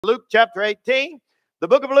Luke chapter 18, the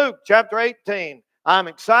book of Luke chapter 18. I'm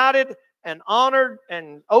excited and honored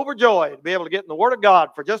and overjoyed to be able to get in the Word of God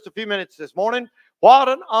for just a few minutes this morning. What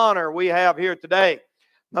an honor we have here today.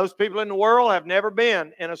 Most people in the world have never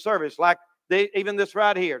been in a service like even this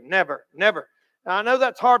right here. Never, never. Now, I know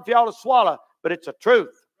that's hard for y'all to swallow, but it's a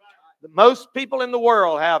truth. Most people in the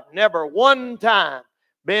world have never one time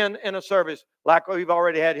been in a service like we've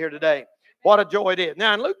already had here today. What a joy it is.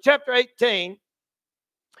 Now, in Luke chapter 18,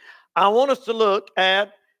 I want us to look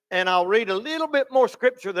at, and I'll read a little bit more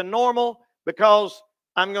scripture than normal because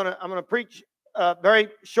I'm gonna preach a very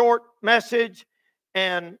short message,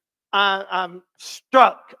 and I'm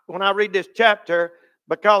struck when I read this chapter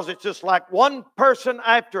because it's just like one person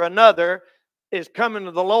after another is coming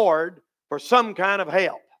to the Lord for some kind of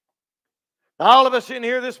help. Now, all of us in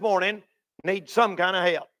here this morning need some kind of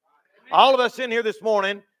help. All of us in here this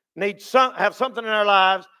morning have something in our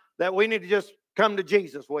lives that we need to just come to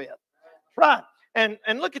Jesus with. Right. And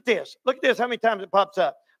look at this. Look at this, how many times it pops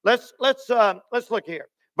up. Let's look here.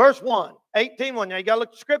 Verse 1, 18:1. Now you got to look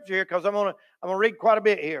at the scripture here because I'm gonna read quite a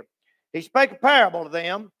bit here. He spake a parable to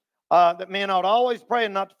them that men ought always pray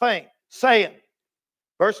and not to faint, saying,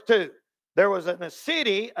 verse 2, there was in a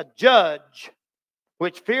city a judge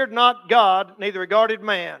which feared not God, neither regarded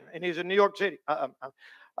man. And he's in New York City.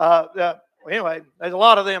 Anyway, there's a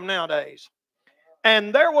lot of them nowadays.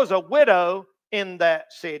 And there was a widow in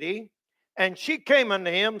that city, and she came unto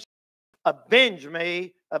him, avenge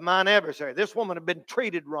me of mine adversary. This woman had been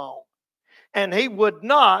treated wrong. And he would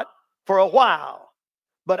not for a while.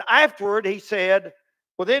 But afterward he said,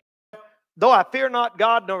 though I fear not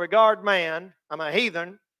God nor regard man, I'm a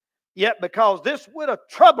heathen, yet because this widow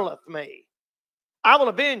troubleth me, I will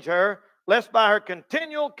avenge her, lest by her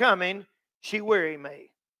continual coming she weary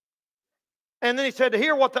me. And then he said, to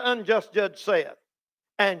hear what the unjust judge saith.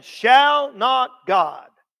 And shall not God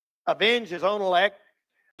avenge his own elect,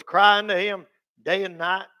 crying to him day and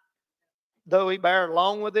night, though he bear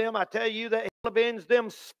long with them? I tell you that he'll avenge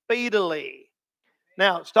them speedily.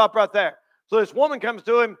 Now, stop right there. So this woman comes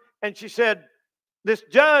to him, and she said, this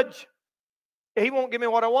judge, he won't give me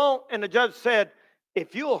what I want. And the judge said,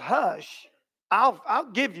 if you'll hush,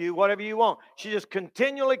 I'll give you whatever you want. She just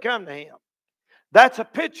continually come to him. That's a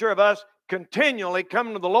picture of us continually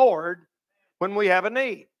coming to the Lord when we have a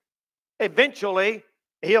need. Eventually,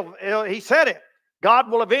 he said it.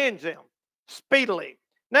 God will avenge them speedily.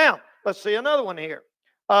 Now, let's see another one here.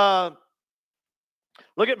 Look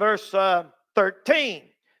at verse 13.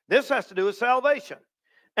 This has to do with salvation.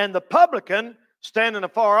 And the publican, standing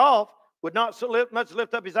afar off, would not so much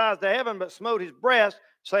lift up his eyes to heaven, but smote his breast,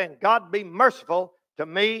 saying, God be merciful to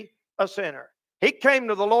me, a sinner. He came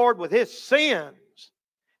to the Lord with his sins,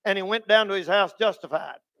 and he went down to his house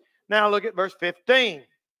justified. Now look at verse 15.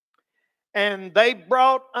 And they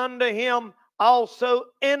brought unto him also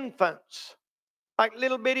infants, like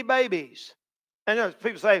little bitty babies. And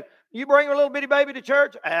people say, you bring a little bitty baby to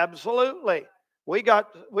church? Absolutely. We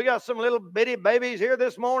got some little bitty babies here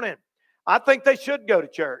this morning. I think they should go to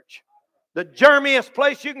church. The germiest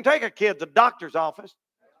place you can take a kid's a doctor's office.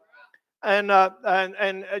 And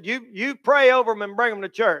you pray over them and bring them to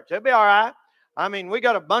church. It'll be all right. I mean, we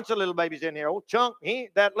got a bunch of little babies in here. Old Chunk, I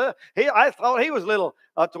thought he was little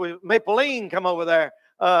until Mapleine come over there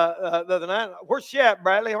the other night. Where's she at,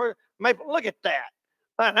 Bradley? Look at that.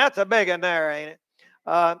 Man, that's a big one there, ain't it?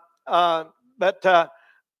 But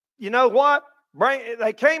you know what?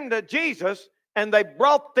 They came to Jesus, and they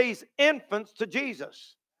brought these infants to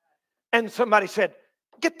Jesus. And somebody said,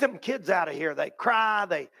 get them kids out of here. They cry.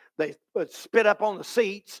 They spit up on the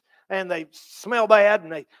seats. And they smell bad,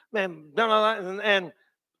 and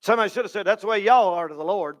somebody should have said, that's the way y'all are to the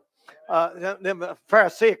Lord. Them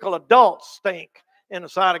Pharisaical adults stink in the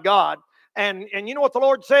sight of God. And you know what the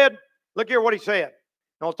Lord said? Look here what he said. And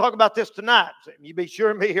we'll talk about this tonight. You be sure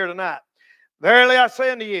and be here tonight. Verily I say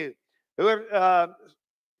unto you, whoever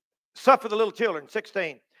suffer the little children,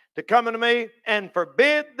 16, to come unto me and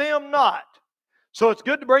forbid them not. So it's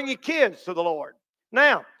good to bring your kids to the Lord.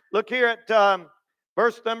 Now, look here at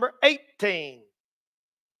verse number 18.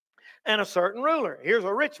 And a certain ruler. Here's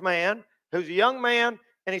a rich man who's a young man,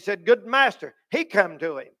 and he said, good master. He come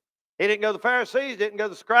to him. He didn't go to the Pharisees, didn't go to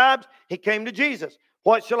the scribes. He came to Jesus.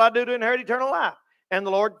 What shall I do to inherit eternal life? And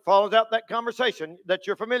the Lord follows out that conversation that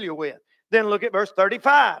you're familiar with. Then look at verse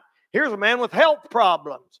 35. Here's a man with health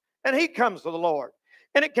problems, and he comes to the Lord.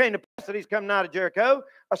 And it came to pass that he's come nigh to Jericho.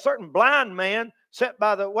 A certain blind man sat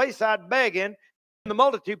by the wayside begging. And the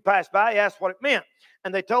multitude passed by. He asked what it meant.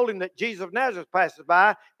 And they told him that Jesus of Nazareth passes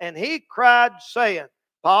by. And he cried, saying,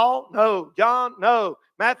 Paul, no. John, no.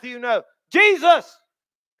 Matthew, no. Jesus,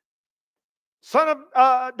 Son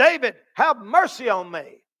of David, have mercy on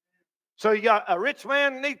me. So you got a rich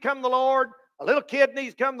man needs to come to the Lord, a little kid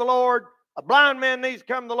needs to come to the Lord, a blind man needs to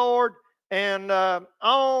come to the Lord, and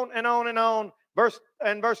on and on and on. Verse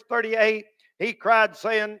 38, he cried,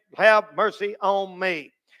 saying, have mercy on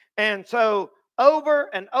me. And so over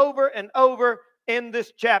and over and over in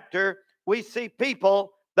this chapter, we see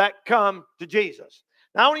people that come to Jesus.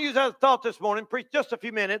 Now, I want to use that thought this morning, preach just a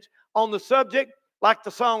few minutes on the subject, like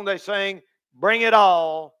the song they sing, bring it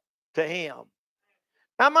all to him.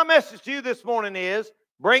 Now, my message to you this morning is,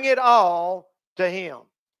 bring it all to him.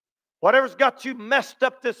 Whatever's got you messed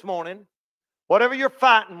up this morning, whatever you're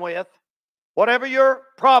fighting with, whatever your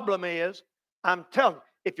problem is, I'm telling you,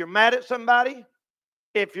 if you're mad at somebody,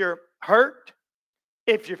 if you're hurt,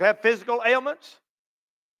 if you have physical ailments,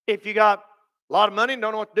 if you got a lot of money and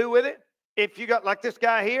don't know what to do with it, if you got like this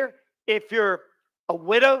guy here, if you're a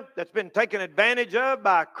widow that's been taken advantage of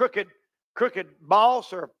by a crooked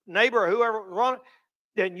boss or neighbor or whoever was on it,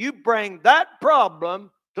 then you bring that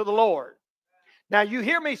problem to the Lord. Now, you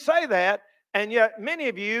hear me say that, and yet many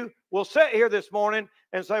of you will sit here this morning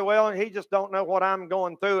and say, well, he just don't know what I'm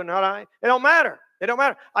going through. And it don't matter. It don't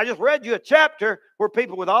matter. I just read you a chapter where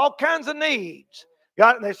people with all kinds of needs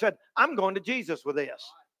got it, and they said, I'm going to Jesus with this.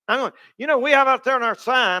 You know, we have out there on our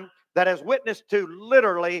sign that has witnessed to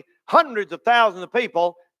literally hundreds of thousands of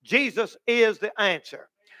people, Jesus is the answer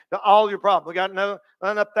to all your problems. We got another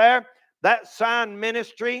one up there. That sign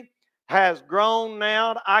ministry has grown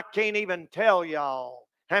now. I can't even tell y'all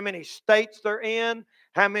how many states they're in,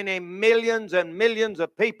 how many millions and millions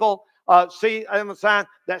of people see on the sign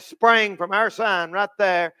that sprang from our sign right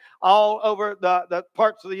there all over the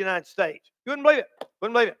parts of the United States. You wouldn't believe it.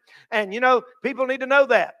 Wouldn't believe it. And, you know, people need to know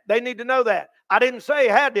that. They need to know that. I didn't say he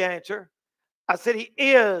had the answer. I said he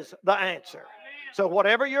is the answer. So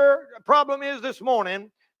whatever your problem is this morning,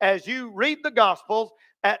 as you read the Gospels,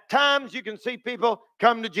 at times you can see people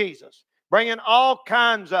come to Jesus, bringing all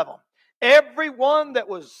kinds of them. Everyone that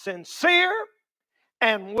was sincere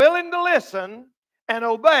and willing to listen and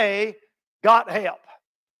obey got help.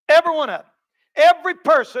 Every one of them. Every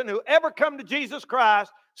person who ever come to Jesus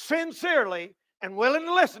Christ sincerely and willing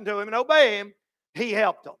to listen to him and obey him, he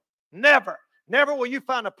helped them. Never will you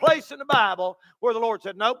find a place in the Bible where the Lord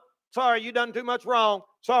said, nope, sorry, you done too much wrong.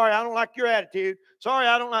 Sorry, I don't like your attitude. Sorry,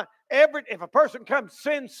 I don't like if a person comes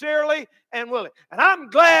sincerely and willing. And I'm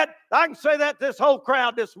glad I can say that to this whole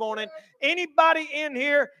crowd this morning. Anybody in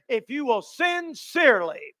here, if you will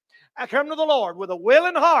sincerely come to the Lord with a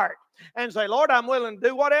willing heart and say, Lord, I'm willing to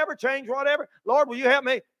do whatever, change whatever. Lord, will you help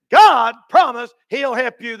me? God promised he'll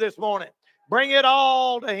help you this morning. Bring it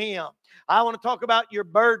all to him. I want to talk about your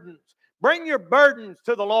burdens. Bring your burdens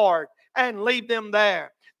to the Lord and leave them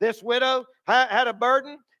there. This widow had a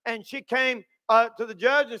burden, and she came to the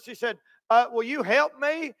judge, and she said, will you help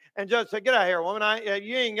me? And the judge said, get out of here, woman.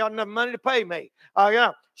 You ain't got enough money to pay me.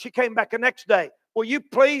 Yeah. She came back the next day. Will you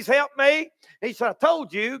please help me? He said, I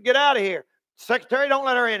told you, get out of here. Secretary, don't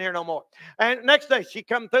let her in here no more. And next day, she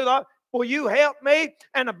come through the will you help me?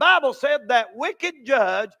 And the Bible said that wicked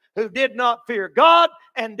judge who did not fear God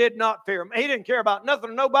and did not fear him. He didn't care about nothing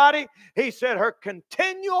or nobody. He said, her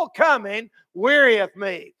continual coming wearieth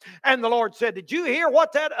me. And the Lord said, did you hear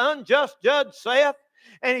what that unjust judge saith?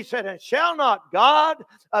 And he said, and shall not God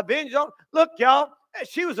avenge on? Look, y'all,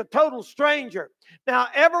 she was a total stranger. Now,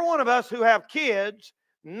 every one of us who have kids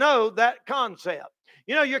know that concept.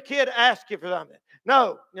 You know, your kid asks you for something.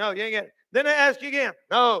 No, you ain't get it. Then they ask you again.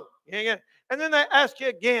 No, you ain't get it. And then they ask you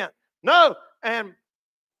again. No.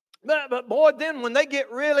 But boy, then when they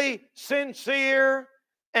get really sincere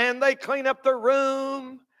and they clean up their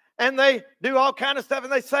room and they do all kind of stuff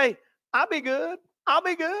and they say, I'll be good. I'll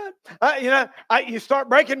be good. You start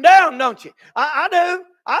breaking down, don't you? I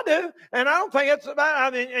do. And I don't think it's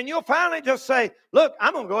about, and you'll finally just say, look,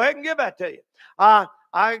 I'm going to go ahead and give that to you.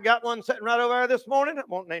 I got one sitting right over there this morning. I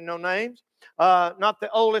won't name no names. Not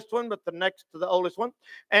the oldest one, but the next to the oldest one.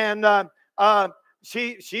 And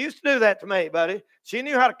she used to do that to me, buddy. She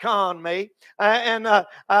knew how to con me.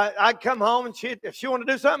 I'd come home and if she wanted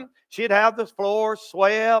to do something, she'd have the floor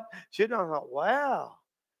swept. She'd go, wow,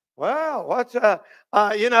 what's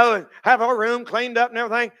and have her room cleaned up and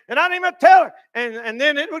everything. And I didn't even tell her. And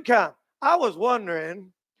then it would come. I was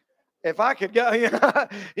wondering if I could go, that's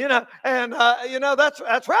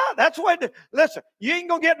right. That's the way to, listen, you ain't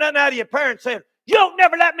going to get nothing out of your parents saying, you don't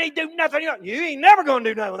never let me do nothing. You ain't never going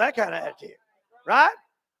to do nothing with that kind of attitude. Right?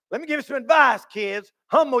 Let me give you some advice, kids.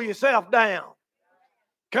 Humble yourself down.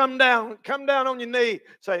 Come down on your knee.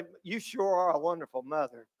 Say, you sure are a wonderful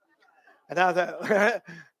mother. And I thought,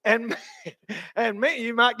 And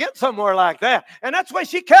you might get somewhere like that. And that's the way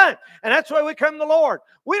she came. And that's the way we come to the Lord.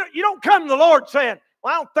 You don't come to the Lord saying,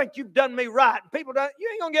 well, I don't think you've done me right. And people don't, you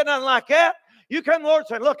ain't going to get nothing like that. You come to the Lord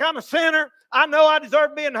saying, look, I'm a sinner. I know I deserve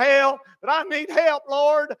to be in hell, but I need help,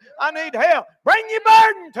 Lord. I need help. Bring your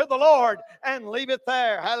burden to the Lord and leave it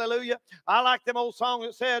there. Hallelujah. I like them old song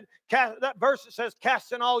that said, that verse that says,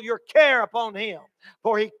 casting all your care upon him,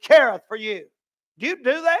 for he careth for you. Do you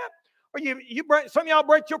do that? Or some of y'all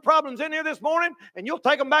break your problems in here this morning and you'll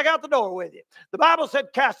take them back out the door with you. The Bible said,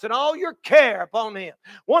 casting all your care upon him.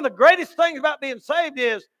 One of the greatest things about being saved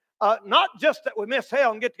is not just that we miss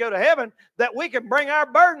hell and get to go to heaven, that we can bring our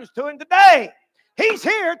burdens to him today. He's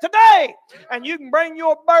here today. And you can bring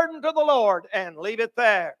your burden to the Lord and leave it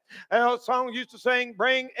there. And the song used to sing,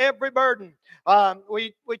 bring every burden.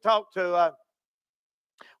 We talked to,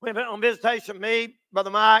 we went on visitation, me,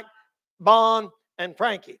 Brother Mike, Bon, and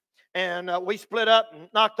Frankie. And we split up and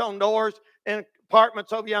knocked on doors in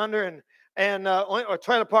apartments over yonder and a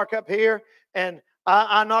trailer park up here. And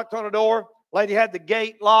I knocked on a door. Lady had the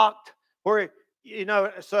gate locked where,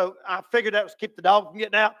 so I figured that was keep the dog from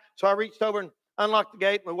getting out. So I reached over and unlocked the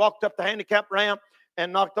gate. And we walked up the handicap ramp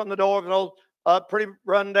and knocked on the door of an old, pretty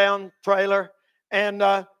rundown trailer. And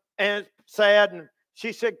sad. And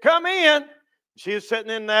she said, come in. She was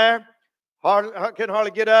sitting in there. Couldn't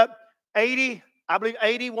hardly get up.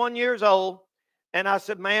 81 years old. And I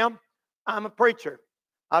said, ma'am, I'm a preacher.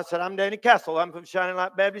 I said, I'm Danny Castle. I'm from Shining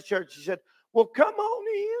Light Baptist Church. She said, well, come on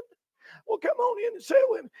in. Well, come on in and sit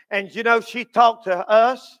with me. And, she talked to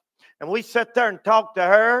us. And we sat there and talked to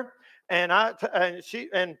her. And she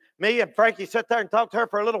and me and Frankie sat there and talked to her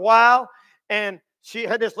for a little while. And she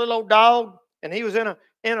had this little old dog. And he was in a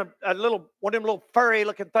little, one of them little furry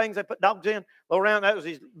looking things they put dogs in. Around that was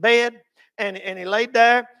his bed. And he laid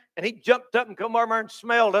there. And he jumped up and come over and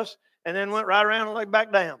smelled us, and then went right around and laid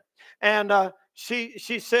back down. And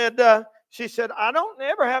she said, I don't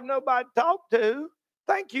ever have nobody to talk to.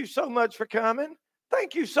 Thank you so much for coming.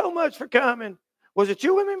 Thank you so much for coming. Was it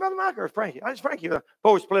you with me, Brother Mike, or Frankie? I was Frankie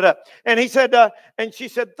before we split up. And he said, and she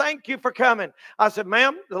said, thank you for coming. I said,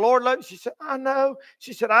 ma'am, the Lord loves you. She said, I know.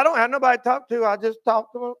 She said, I don't have nobody to talk to. I just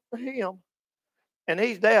talk to him. And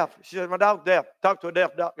he's deaf. She said, my dog's deaf. Talk to a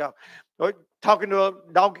deaf dog. Talking to a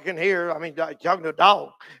dog you can hear. I mean, talking to a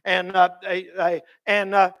dog. And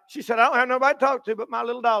she said, I don't have nobody to talk to but my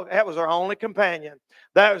little dog. That was her only companion.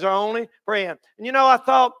 That was her only friend. And I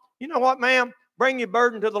thought, you know what, ma'am? Bring your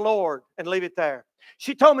burden to the Lord and leave it there.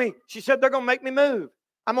 She told me, she said, they're going to make me move.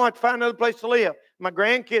 I'm going to have to find another place to live. My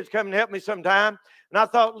grandkids come and help me sometime. And I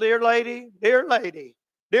thought, dear lady,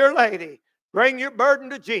 bring your burden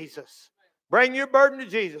to Jesus. Bring your burden to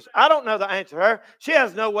Jesus. I don't know the answer to her. She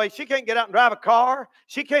has no way. She can't get out and drive a car.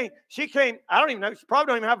 She can't, I don't even know. She probably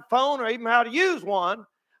don't even have a phone or even how to use one.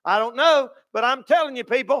 I don't know. But I'm telling you,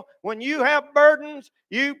 people, when you have burdens,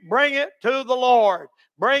 you bring it to the Lord.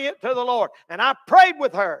 Bring it to the Lord. And I prayed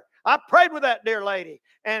with her. I prayed with that dear lady.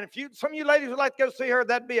 And if some of you ladies would like to go see her,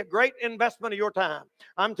 that'd be a great investment of your time.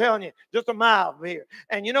 I'm telling you, just a mile from here.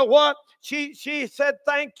 And you know what? She said,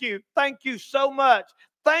 thank you. Thank you so much.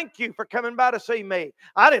 Thank you for coming by to see me.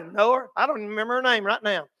 I didn't know her. I don't even remember her name right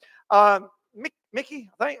now.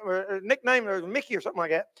 Mickey, I think, or nickname was Mickey or something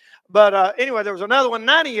like that. But anyway, there was another one,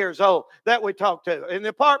 90 years old, that we talked to in the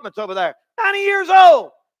apartments over there. 90 years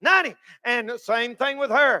old, 90. And the same thing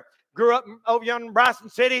with her. Grew up over yonder in Bryson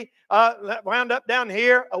City, wound up down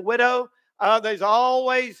here, a widow. There's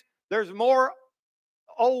more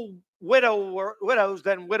old widows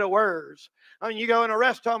than widowers. I mean, you go in a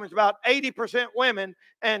rest home, it's about 80% women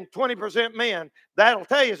and 20% men. That'll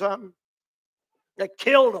tell you something. They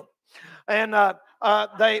killed them. And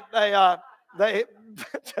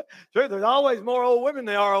there's always more old women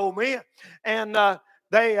than there are old men. And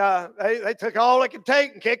they took all they could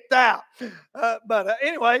take and kicked out. But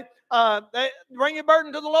anyway, bring your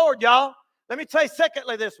burden to the Lord, y'all. Let me say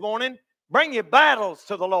secondly this morning, bring your battles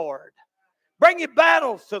to the Lord. Bring your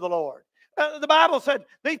battles to the Lord. The Bible said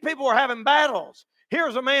these people were having battles.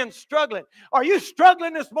 Here's a man struggling. Are you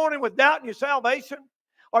struggling this morning with doubt in your salvation?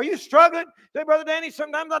 Are you struggling? Say, Brother Danny,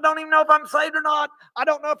 sometimes I don't even know if I'm saved or not. I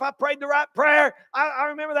don't know if I prayed the right prayer. I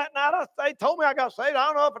remember that night they told me I got saved. I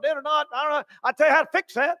don't know if I did or not. I don't know. I tell you how to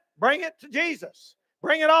fix that. Bring it to Jesus.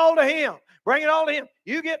 Bring it all to Him. Bring it all to Him.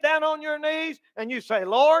 You get down on your knees and you say,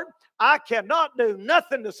 Lord, I cannot do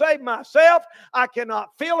nothing to save myself. I cannot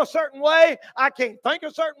feel a certain way. I can't think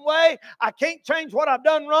a certain way. I can't change what I've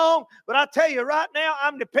done wrong. But I tell you right now,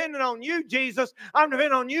 I'm dependent on you, Jesus. I'm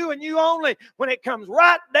dependent on you and you only. When it comes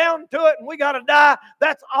right down to it and we got to die,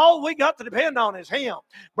 that's all we got to depend on is Him.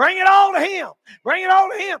 Bring it all to Him. Bring it all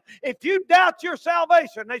to Him. If you doubt your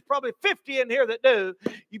salvation, there's probably 50 in here that do,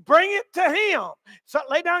 you bring it to Him. So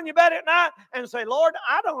lay down your bed at night and say, Lord,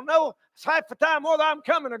 I don't know half the time whether I'm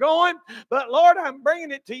coming or going, but Lord, I'm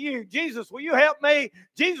bringing it to you. Jesus, will you help me?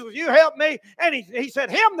 Jesus, will you help me? And he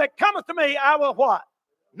said, him that cometh to me, I will what?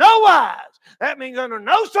 No wise. That means under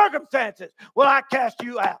no circumstances will I cast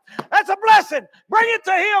you out. That's a blessing. Bring it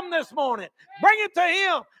to Him this morning. Bring it to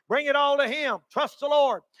Him. Bring it all to Him. Trust the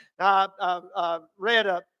Lord. I read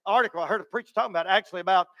an article. I heard a preacher talking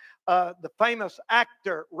about the famous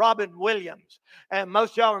actor Robin Williams. And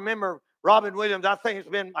most of y'all remember Robin Williams. I think it's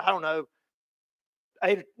been, I don't know,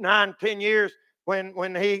 8, 9, 10 years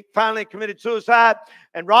when he finally committed suicide.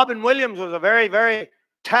 And Robin Williams was a very, very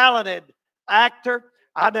talented actor.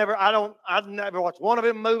 I've never watched one of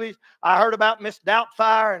his movies. I heard about Miss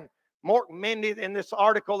Doubtfire and Morton Mindy in this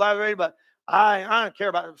article that I read, but I don't care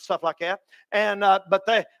about stuff like that. And I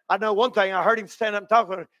know one thing. I heard him stand up and talk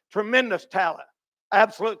about tremendous talent,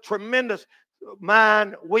 absolute tremendous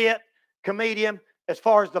mind, wit, comedian as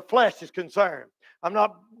far as the flesh is concerned. I'm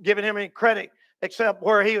not giving him any credit except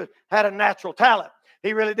where he had a natural talent.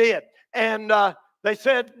 He really did. And they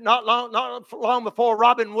said not long before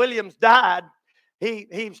Robin Williams died, he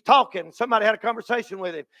was talking. Somebody had a conversation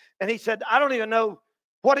with him, and he said, "I don't even know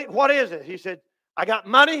what is it." He said, "I got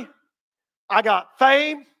money, I got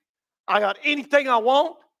fame, I got anything I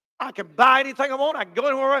want. I can buy anything I want. I can go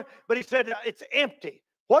anywhere." But he said, "It's empty.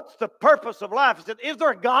 What's the purpose of life?" He said, "Is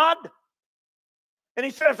there a God?" And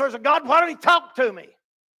he said, "If there's a God, why don't He talk to me?"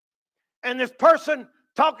 And this person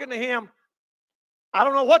talking to him, I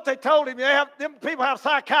don't know what they told him. Them people have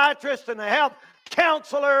psychiatrists and they have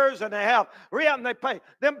counselors and they have rehab and they pay.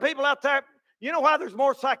 Them people out there, you know why there's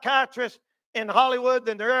more psychiatrists in Hollywood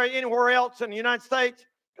than there are anywhere else in the United States?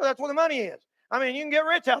 Because that's where the money is. I mean, you can get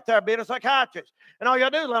rich out there being a psychiatrist. And all you got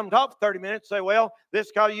to do is let them talk for 30 minutes. Say, well, this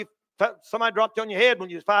is because somebody dropped you on your head when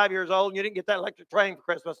you was 5 years old and you didn't get that electric train for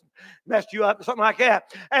Christmas and messed you up or something like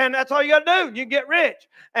that. And that's all you got to do. You get rich.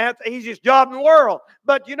 And it's the easiest job in the world.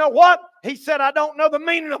 But you know what? He said, "I don't know the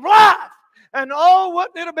meaning of life." And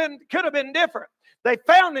what could have been different. They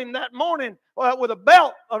found him that morning with a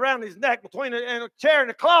belt around his neck between a chair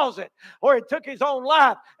and a closet where he took his own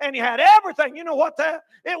life. And he had everything. You know what?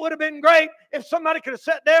 It would have been great if somebody could have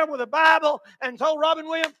sat down with a Bible and told Robin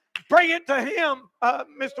Williams, "Bring it to him,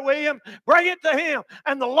 Mr. Williams. Bring it to him."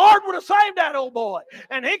 And the Lord would have saved that old boy.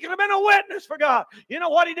 And he could have been a witness for God. You know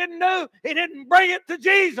what he didn't do? He didn't bring it to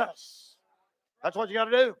Jesus. That's what you got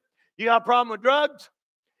to do. You got a problem with drugs?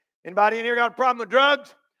 Anybody in here got a problem with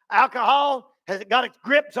drugs? Alcohol? Has it got its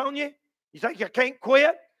grips on you? You think, "I can't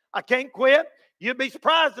quit. I can't quit." You'd be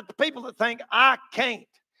surprised at the people that think, "I can't.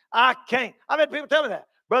 I can't." I've had people tell me that.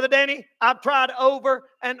 "Brother Danny, I've tried over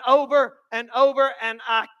and over and over, and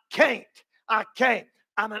I can't. I can't.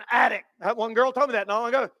 I'm an addict." One girl told me that not long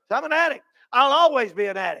ago. "I'm an addict. I'll always be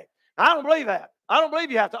an addict." I don't believe that. I don't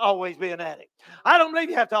believe you have to always be an addict. I don't believe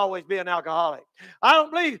you have to always be an alcoholic. I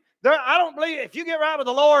don't believe if you get right with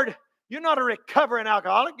the Lord, you're not a recovering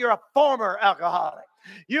alcoholic. You're a former alcoholic.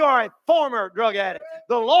 You are a former drug addict.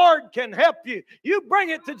 The Lord can help you. You bring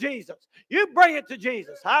it to Jesus. You bring it to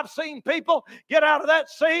Jesus. I've seen people get out of that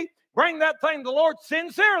seat, bring that thing to the Lord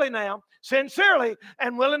sincerely now, sincerely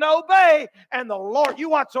and willing to obey. And the Lord, you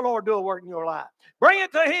watch the Lord do a work in your life. Bring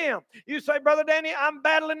it to Him. You say, "Brother Danny, I'm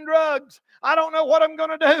battling drugs. I don't know what I'm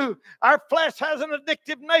going to do. Our flesh has an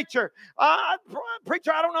addictive nature.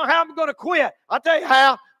 Preacher, I don't know how I'm going to quit." I'll tell you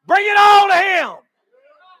how. Bring it all to Him.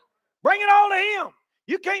 Bring it all to Him.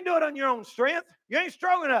 You can't do it on your own strength. You ain't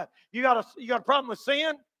strong enough. You got a problem with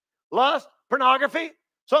sin, lust, pornography,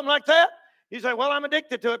 something like that. You say, "Well, I'm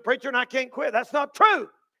addicted to it, preacher, and I can't quit." That's not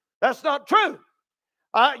true. That's not true.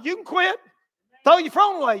 You can quit. Throw your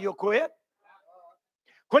phone away, you'll quit.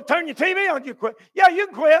 Quit turning your TV on, you quit. Yeah, you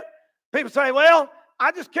can quit. People say, "Well,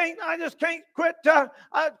 I just can't quit.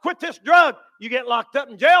 Quit this drug." You get locked up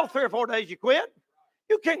in jail 3 or 4 days, you quit.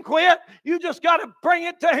 You can quit. You just got to bring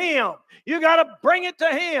it to Him. You got to bring it to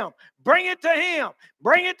Him. Bring it to Him.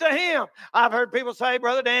 Bring it to Him. I've heard people say,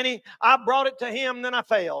 "Brother Danny, I brought it to Him, then I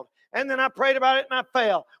failed. And then I prayed about it and I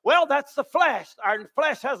failed." Well, that's the flesh. Our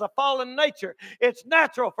flesh has a fallen nature. It's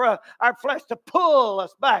natural for our flesh to pull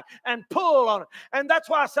us back and pull on it. And that's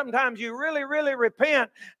why sometimes you really, really repent.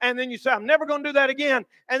 And then you say, "I'm never going to do that again."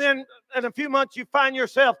 And then in a few months, you find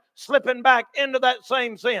yourself slipping back into that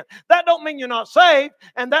same sin. That don't mean you're not saved,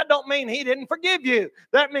 and that don't mean he didn't forgive you.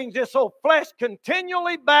 That means this old flesh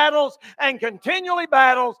continually battles and continually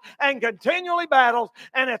battles and continually battles,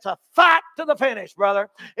 and it's a fight to the finish, brother.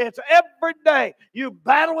 It's every day. You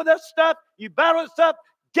battle with this stuff, you battle with stuff,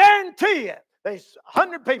 guarantee it. There's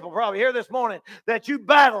 100 people probably here this morning that you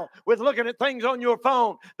battle with looking at things on your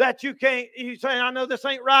phone that you can't, you say, I know this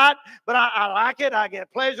ain't right, but I like it. I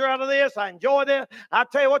get pleasure out of this. I enjoy this. I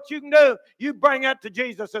tell you what you can do. You bring it to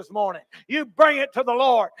Jesus this morning. You bring it to the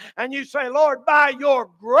Lord and you say, Lord, by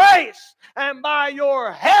your grace and by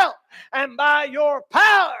your help and by your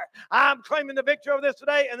power, I'm claiming the victory over this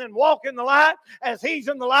today, and then walk in the light as he's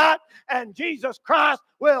in the light, and Jesus Christ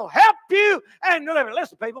will help you and deliver.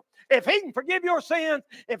 Listen, people, if he can forgive your sins,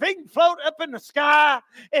 if he can float up in the sky,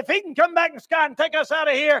 if he can come back in the sky and take us out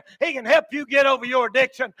of here, he can help you get over your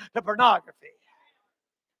addiction to pornography.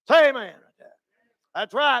 Say amen.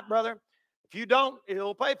 That's right, brother. If you don't,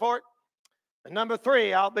 he'll pay for it. And number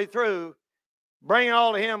 3, I'll be through. Bring it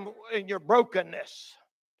all to him in your brokenness,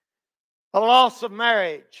 the loss of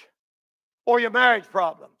marriage, or your marriage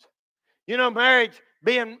problems. You know, marriage,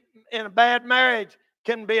 being in a bad marriage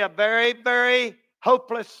can be a very, very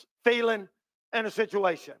hopeless feeling and a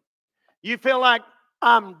situation. You feel like,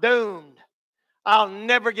 I'm doomed. I'll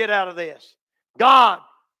never get out of this. God,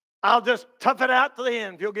 I'll just tough it out to the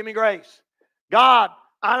end if you'll give me grace. God,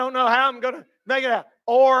 I don't know how I'm going to make it out.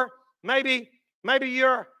 Or maybe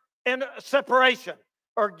you're in a separation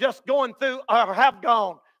or just going through or have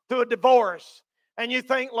gone through a divorce and you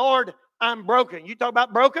think, Lord, I'm broken. You talk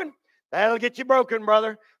about broken? That'll get you broken,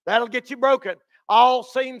 brother. That'll get you broken. All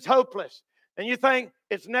seems hopeless. And you think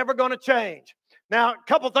it's never going to change. Now, a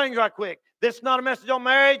couple things right quick. This is not a message on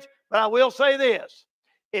marriage, but I will say this.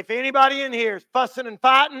 If anybody in here is fussing and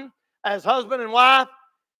fighting as husband and wife,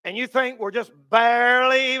 and you think we're just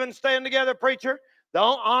barely even staying together, preacher, be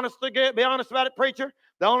honest about it, preacher.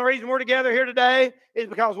 The only reason we're together here today is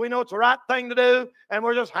because we know it's the right thing to do, and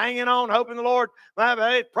we're just hanging on, hoping the Lord,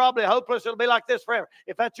 it's probably hopeless. It'll be like this forever.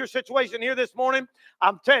 If that's your situation here this morning,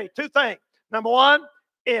 I'm telling you 2 things. Number 1,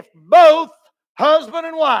 if both husband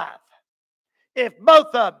and wife, if both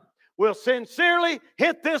of them will sincerely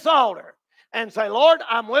hit this altar and say, Lord,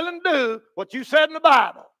 I'm willing to do what you said in the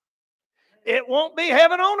Bible. It won't be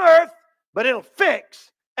heaven on earth, but it'll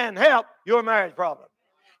fix and help your marriage problem.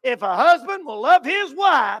 If a husband will love his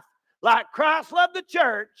wife like Christ loved the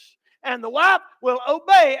church, and the wife will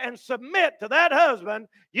obey and submit to that husband,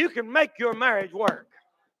 you can make your marriage work.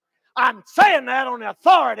 I'm saying that on the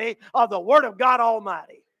authority of the Word of God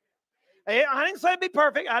Almighty. I didn't say be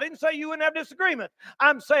perfect. I didn't say you wouldn't have disagreement.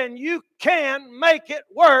 I'm saying you can make it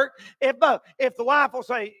work if the wife will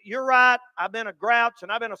say, you're right, I've been a grouch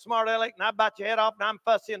and I've been a smart aleck and I bite your head off and I'm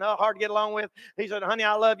fussy and hard to get along with. He said, honey,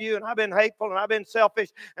 I love you and I've been hateful and I've been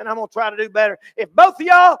selfish and I'm going to try to do better. If both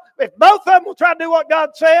of them will try to do what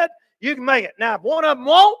God said, you can make it. Now, if one of them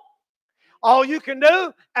won't, all you can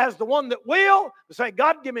do as the one that will say,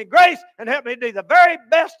 God, give me grace and help me do the very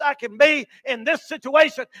best I can be in this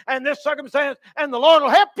situation and this circumstance, and the Lord will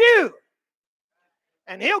help you.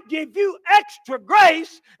 And he'll give you extra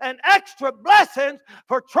grace and extra blessings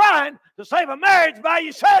for trying to save a marriage by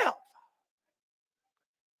yourself.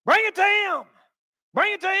 Bring it to him.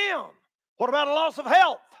 Bring it to him. What about a loss of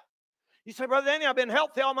health? You say, Brother Danny, I've been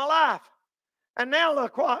healthy all my life. And now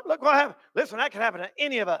look what happened. Listen, that could happen to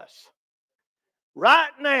any of us. Right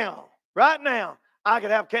now, I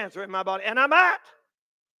could have cancer in my body, and I might.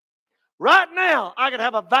 Right now, I could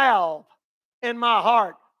have a valve in my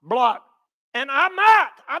heart blocked, and I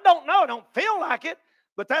might. I don't know. I don't feel like it,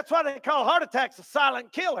 but that's why they call heart attacks a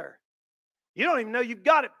silent killer. You don't even know you've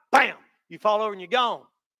got it. Bam! You fall over and you're gone.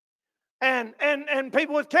 And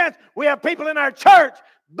people with cancer, we have people in our church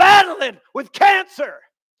battling with cancer.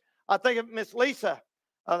 I think of Miss Lisa.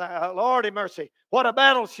 Lordy mercy, what a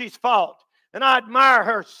battle she's fought. And I admire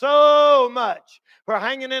her so much for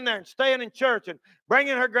hanging in there and staying in church and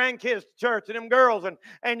bringing her grandkids to church and them girls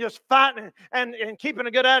and just fighting and keeping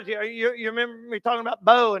a good attitude. You remember me talking about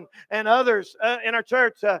Bo and others in our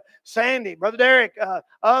church, Sandy, Brother Derek,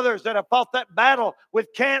 others that have fought that battle with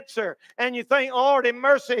cancer. And you think, Lord in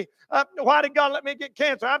mercy, why did God let me get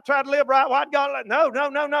cancer? I've tried to live right. Why did God let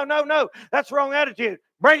No. That's the wrong attitude.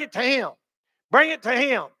 Bring it to him. Bring it to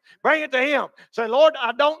him. Bring it to him. Say, Lord,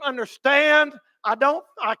 I don't understand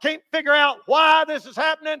I can't figure out why this is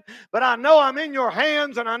happening, but I know I'm in your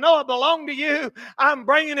hands and I know I belong to you. I'm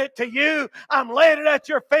bringing it to you. I'm laying it at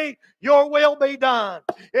your feet. Your will be done.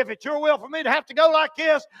 If it's your will for me to have to go like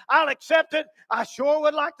this, I'll accept it. I sure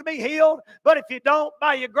would like to be healed, but if you don't,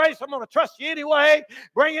 by your grace, I'm going to trust you anyway.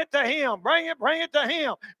 Bring it to him. Bring it to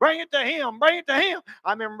him. Bring it to him. Bring it to him.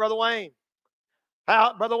 I remember Brother Wayne.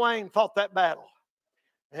 How Brother Wayne fought that battle.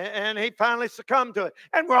 And he finally succumbed to it.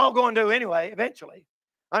 And we're all going to anyway, eventually.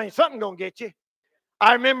 I mean, something's going to get you.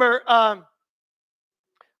 I remember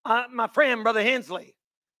my friend, Brother Hensley,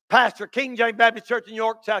 pastor, King James Baptist Church in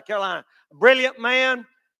York, South Carolina. A brilliant man.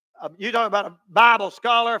 You talk about a Bible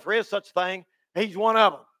scholar, if there is such a thing. He's one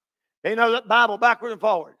of them. He knows that Bible backward and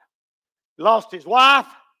forward. Lost his wife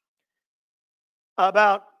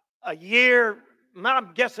about a year.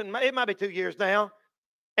 I'm guessing it might be 2 years now.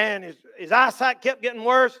 And his eyesight kept getting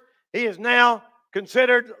worse. He is now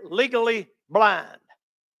considered legally blind.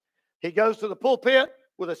 He goes to the pulpit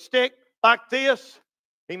with a stick like this.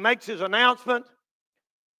 He makes his announcement.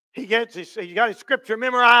 He got his scripture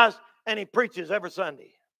memorized, and he preaches every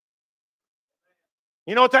Sunday.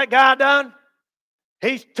 You know what that guy done?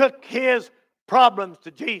 He took his problems to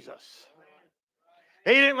Jesus.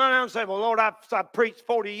 He didn't run out and say, well, Lord, I've preached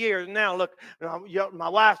 40 years. And now, look, my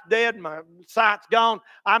wife's dead. My sight's gone.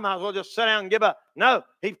 I might as well just sit down and give up. No,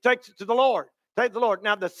 he takes it to the Lord. Take it to the Lord.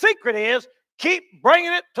 Now, the secret is keep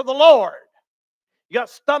bringing it to the Lord. You got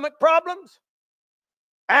stomach problems,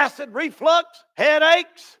 acid reflux,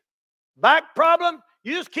 headaches, back problem.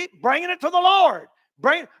 You just keep bringing it to the Lord.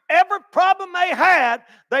 Every problem they had,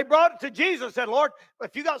 they brought it to Jesus and said, Lord,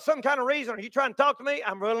 if you got some kind of reason, are you trying to talk to me?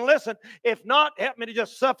 I'm willing to listen. If not, help me to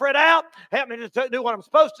just suffer it out. Help me to do what I'm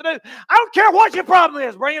supposed to do. I don't care what your problem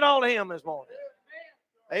is. Bring it all to him this morning.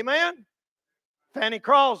 Amen? Fanny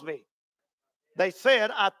Crosby. They said,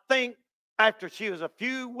 I think after she was a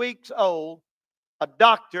few weeks old, a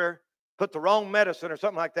doctor put the wrong medicine or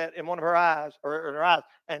something like that in one of her eyes,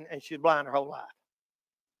 and she's blind her whole life.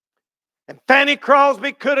 And Fanny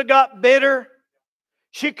Crosby could have got bitter.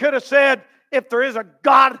 She could have said, if there is a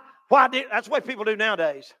God, why did... That's what people do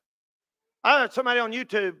nowadays. I heard somebody on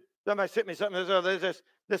YouTube, somebody sent me something. There's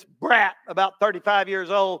this brat, about 35 years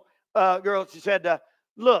old, girl. She said,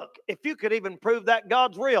 look, if you could even prove that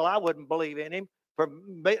God's real, I wouldn't believe in him for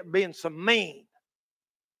being so mean.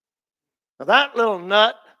 Now, that little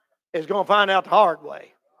nut is going to find out the hard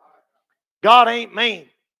way. God ain't mean.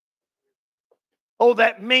 Oh,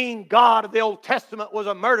 that mean God of the Old Testament was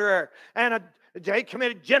a murderer and he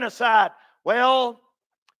committed genocide. Well,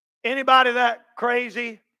 anybody that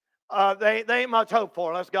crazy, they ain't much hope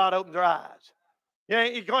for unless God opens their eyes. You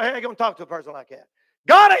ain't going to talk to a person like that.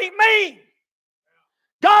 God ain't mean.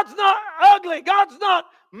 God's not ugly. God's not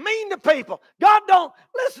mean to people. God don't,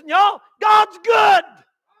 listen, y'all, God's good.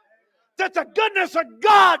 It's the goodness of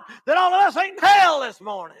God that all of us ain't in hell this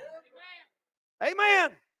morning.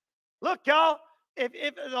 Amen. Look, y'all.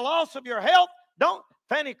 If the loss of your health,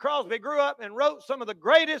 Fanny Crosby grew up and wrote some of the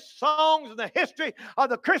greatest songs in the history of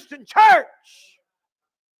the Christian church.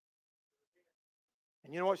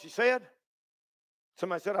 And you know what she said?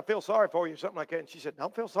 Somebody said, I feel sorry for you, something like that. And she said,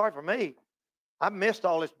 don't feel sorry for me. I missed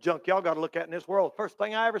all this junk y'all got to look at in this world. First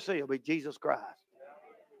thing I ever see will be Jesus Christ.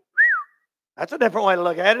 That's a different way to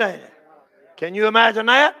look at it, ain't it? Can you imagine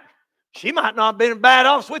that? She might not have been as bad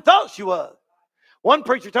off as we thought she was. One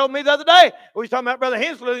preacher told me the other day, we was talking about Brother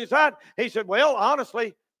Hensley inside. He said, well,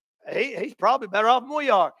 honestly, he's probably better off than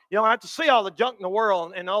we are. You don't have to see all the junk in the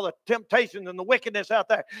world and all the temptations and the wickedness out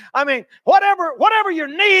there. I mean, whatever your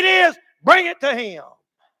need is, bring it to him.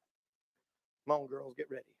 Come on, girls,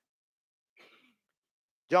 get ready.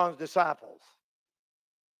 John's disciples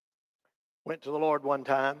went to the Lord one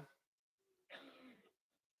time.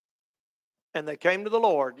 And they came to the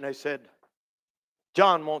Lord and they said,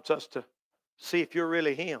 John wants us to see if you're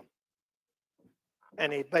really him.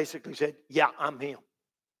 And he basically said, yeah, I'm him.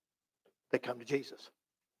 They come to Jesus.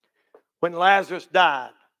 When Lazarus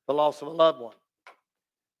died, the loss of a loved one,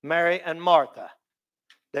 Mary and Martha,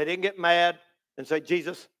 they didn't get mad and say,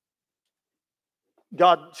 Jesus,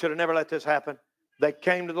 God should have never let this happen. They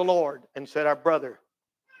came to the Lord and said, our brother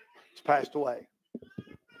has passed away.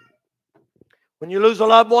 When you lose a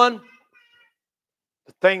loved one,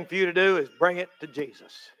 the thing for you to do is bring it to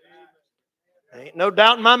Jesus. There ain't no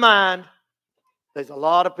doubt in my mind, there's a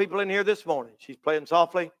lot of people in here this morning. She's playing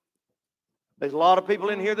softly. There's a lot of people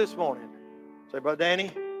in here this morning. Say, Brother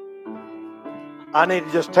Danny, I need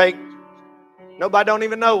to just take, nobody don't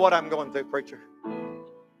even know what I'm going through, preacher.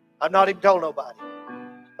 I've not even told nobody.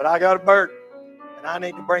 But I got a burden, and I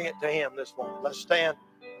need to bring it to him this morning. Let's stand,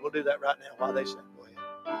 and we'll do that right now while they sing. Go ahead.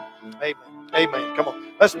 Amen. Amen. Come on.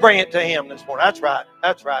 Let's bring it to Him this morning. That's right.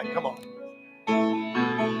 That's right. Come on.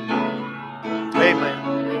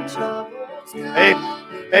 Amen. Amen.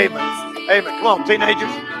 Amen. Amen. Come on,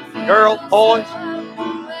 teenagers, girls, boys.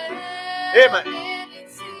 Amen.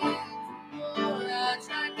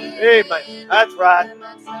 Amen. That's right.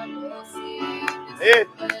 Amen.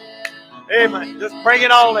 Amen. Just bring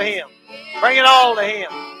it all to Him. Bring it all to Him.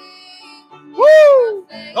 Woo!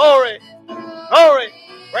 Glory. Glory.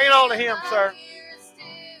 Bring it all to Him, sir.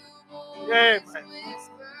 Amen.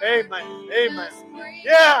 Amen. Amen.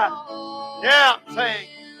 Yeah. Yeah. Sing.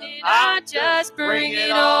 I just bring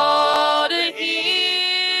it all to Him.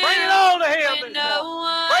 Bring it all to Him. When no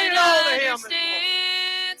one Bring it all to Him.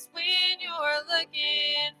 understands, when you're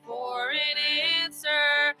looking for an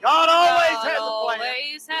answer, God always God has a plan.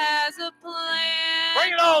 always has a plan.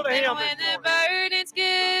 Bring it all to Him. And when the burdens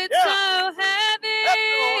get Yeah. so heavy Help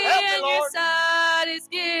me, and Lord. your side is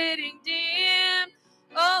getting dim,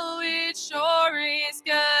 oh, it sure is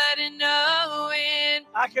good to knowing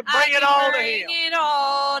I can bring it all to Him. it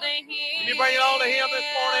all to Him. Can you bring it all to Him this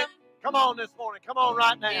morning? Come on this morning. Come on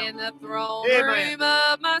right now. In the throne Amen. room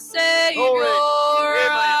of my Savior, Glory.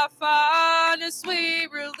 I find a sweet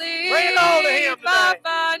relief. Bring it all to Him today. I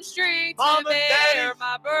find strength Mamas, to bear daddies,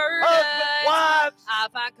 my burdens. husbands, wives, I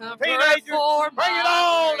find comfort teenagers, for bring it my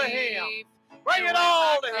all to grief. Him. Bring And it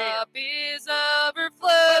all when to my Him. cup is overflowing.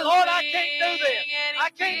 But Lord, I can't do this. And I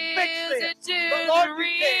it can't fix fills this. it to But Lord, the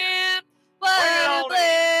you can. rim. What Bring it a all to Him.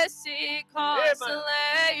 blessed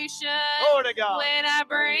consolation. Glory to God. When I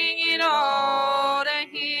bring it all to Him,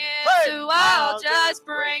 Hey, so I'll just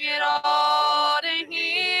bring it all to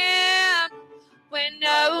Him. When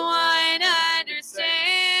no one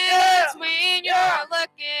understands, Yeah. when Yeah. you're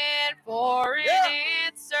looking for an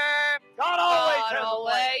answer, God always God has a plan.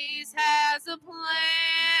 always has a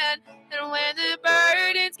plan. And when the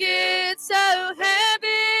burdens get so heavy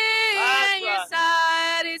and your right.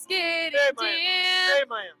 side is getting Amen. dim,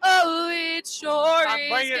 Amen. oh, it sure I'm is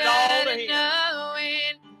bringing it all to good Him.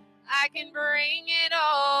 knowing I can bring it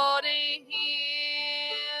all to Him.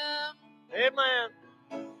 Amen.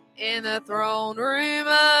 In the throne room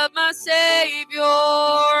of my Savior,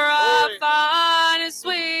 I find a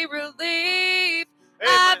sweet relief.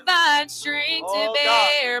 I Amen. find strength Oh, to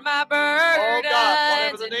bear my burdens.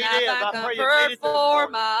 whatever the And need I is, find I pray you meet comfort it this for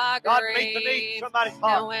morning. my God, meet the need in grief. somebody's And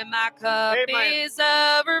heart. when my cup Amen. is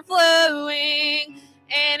overflowing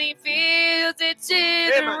and He fills it to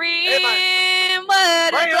the Amen. rim,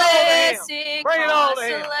 what Bring a it all to Him. blessed Bring it all to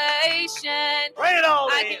Him. consolation. Bring it all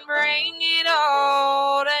to I Him. can bring it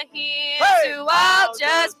all to Him. Hey, So I'll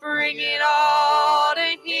just bring it all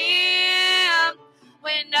to Him.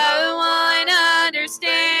 When no one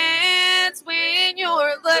understands, when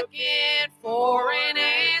you're looking for an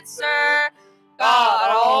answer, God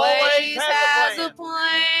always has a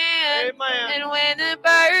plan. Amen. And when the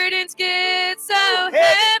burdens get so Heavy.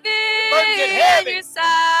 heavy, and your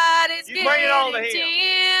side is You bring it all to getting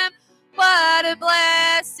Him. dim, what a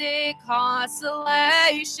blessed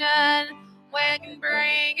consolation when you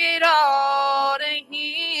bring it all to Him.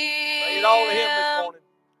 Bring it all to Him this morning.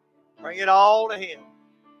 Bring it all to Him.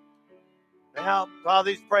 Now, while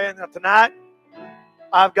these praying tonight,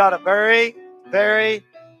 I've got a very, very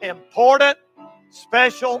important,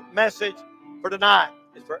 special message for tonight.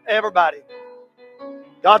 It's for everybody.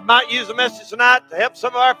 God might use the message tonight to help some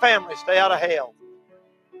of our families stay out of hell.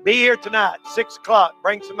 Be here tonight, 6 o'clock.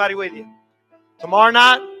 Bring somebody with you. Tomorrow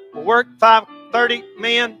night, we'll work 5:30,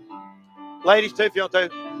 men. Ladies, too, if you want to.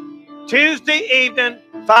 Tuesday evening,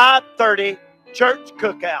 5:30, church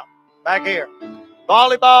cookout. Back here.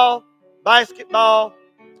 Volleyball, basketball.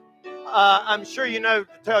 I'm sure you know to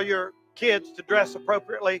tell your kids to dress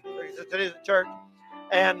appropriately because it is a church.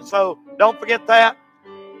 And so don't forget that.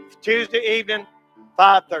 Tuesday evening,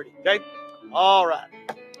 5:30. Okay? All right.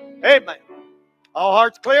 Amen. All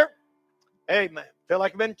hearts clear? Amen. Feel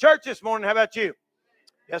like I've been in church this morning. How about you?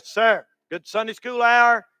 Yes, sir. Good Sunday school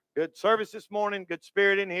hour. Good service this morning. Good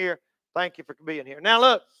spirit in here. Thank you for being here. Now,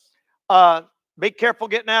 look, be careful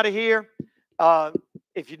getting out of here.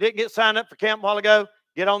 If you didn't get signed up for camp a while ago,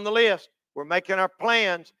 get on the list. We're making our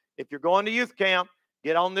plans. If you're going to youth camp,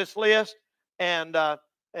 get on this list. And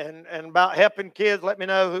about helping kids, let me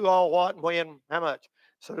know who all, what, and when, how much.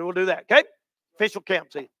 So we'll do that. Okay? Official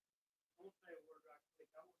camp season.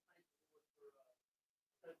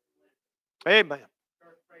 Amen.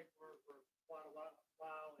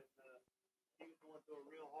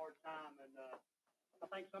 I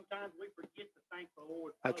think sometimes we forget to thank the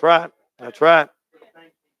Lord. That's right. That's right.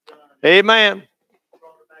 Amen.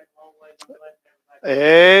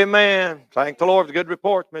 Amen. Thank the Lord for the good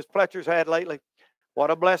reports Miss Fletcher's had lately. What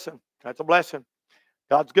a blessing. That's a blessing.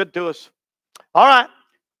 God's good to us. All right.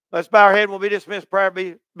 Let's bow our head. We'll be dismissed. Prayer.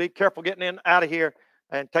 Be careful getting in out of here.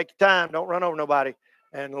 And take your time. Don't run over nobody.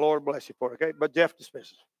 And the Lord bless you for it. Okay. But Jeff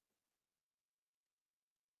dismisses.